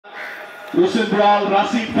रोशन ब्राल,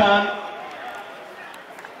 राशिद खान,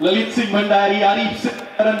 ललित सिंह भंडारी, आरिफ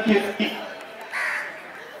करण कीर्ति,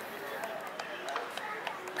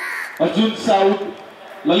 Arjun Saud,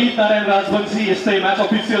 Lalit Narayan Rajbanshi, यस्तै match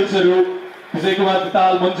अफिसियल्सहरू Vijay Kumar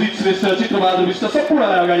ताल, मन्जित श्रेष्ठ, चित्रबहादुर विष्ट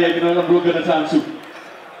सम्पूर्णलाई अगाडि आइदिन अनुरोध गर्न चाहन्छु।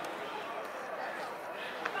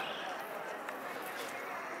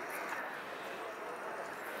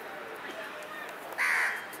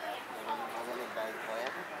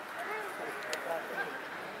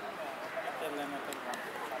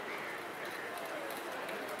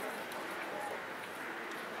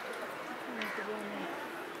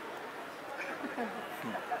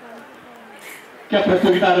 क्या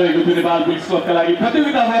प्रतियोगिता रहेको थियो नेपाल पुलिस क्लबका लागि।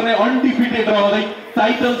 प्रतियोगिता भर्ने अनडिफिटेड रहँदै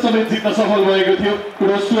टाइटल समेत जित्न सफल भएको थियो।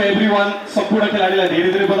 कुडोज टु एभ्रीवन, सम्पूर्ण खेलाडीलाई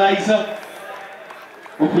धेरै धेरै बधाई छ।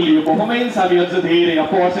 होपफुली यो परफर्मेन्स हामी अझ धेरै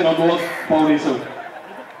offers and awards पाउनेछौँ।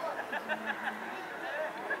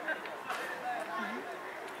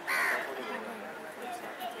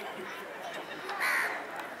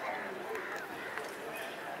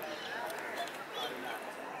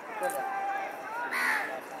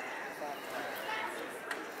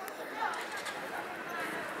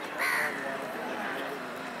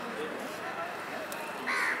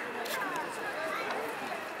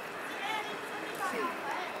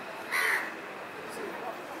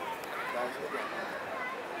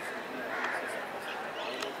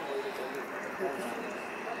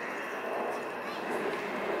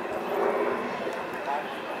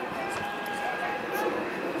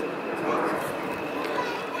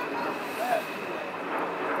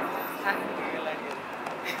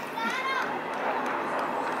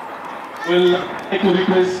 Will like to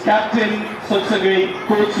request captain, सँगसँगै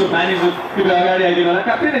coach र manager कृपया अगाडि आइदिनु होला।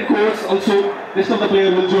 Captain and coach also rest of the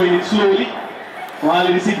player will join in slowly.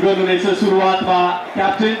 उहाँले रिसिभ गर्नुहुनेछ सुरुवातमा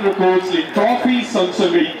क्याप्टेन र कोचले ट्रफी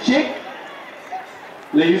सँगसँगै चेक।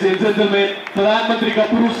 Ladies and gentlemen, प्रधानमन्त्रीका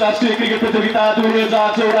पुरुष राष्ट्रिय क्रिकेट प्रतियोगिता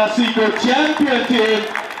 2084 को champion team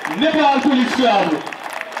Nepal police club.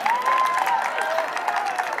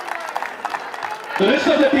 The rest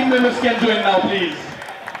of the team members can join now, please.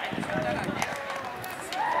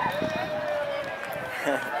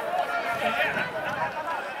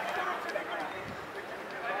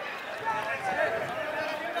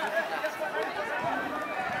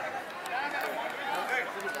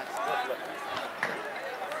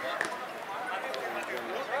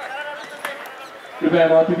 कृपया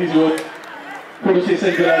अतिथि जोड फोटो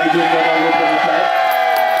सेसनको लागि जोइन गर्न अनुरोध गर्न चाहे।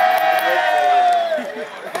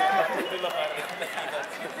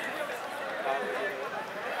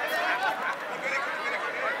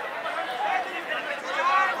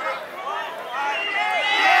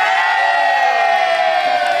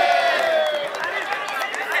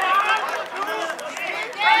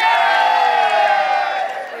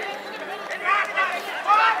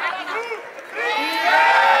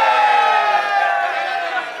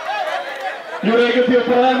 यो रहेको थियो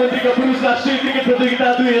प्रधानमन्त्रीको पुरुष राष्ट्रिय क्रिकेट प्रतियोगिता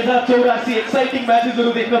 2084 एक्साइटिङ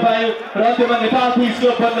म्याचेसहरू देख्न पायौं र अन्त्यमा नेपाल पुलिस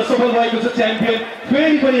क्लब बन्न सफल भएको छ च्याम्पियन।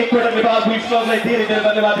 फेरि पनि एकपटक नेपाल पुलिस क्लबलाई धेरै धेरै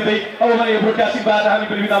धन्यवाद दिँदै अब भने यो ब्रोडकास्टिङबाट हामी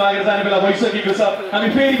पनि बिदा मागेर जाने बेला भइसकेको छ। हामी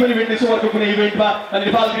फेरि पनि भेट्नेछौँ अर्को कुनै इभेन्टमा अनि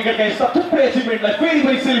नेपाल क्रिकेटका यस्ता थुप्रै एचिभमेन्टलाई फेरि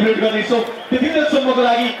पनि सेलिब्रेट गर्नेछौँ। त्यति बेलासम्मको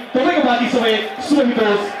लागि तपाईँको बाँकी समय शुभ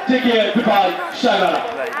बितोस्। Take care, good by,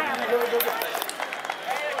 Shah.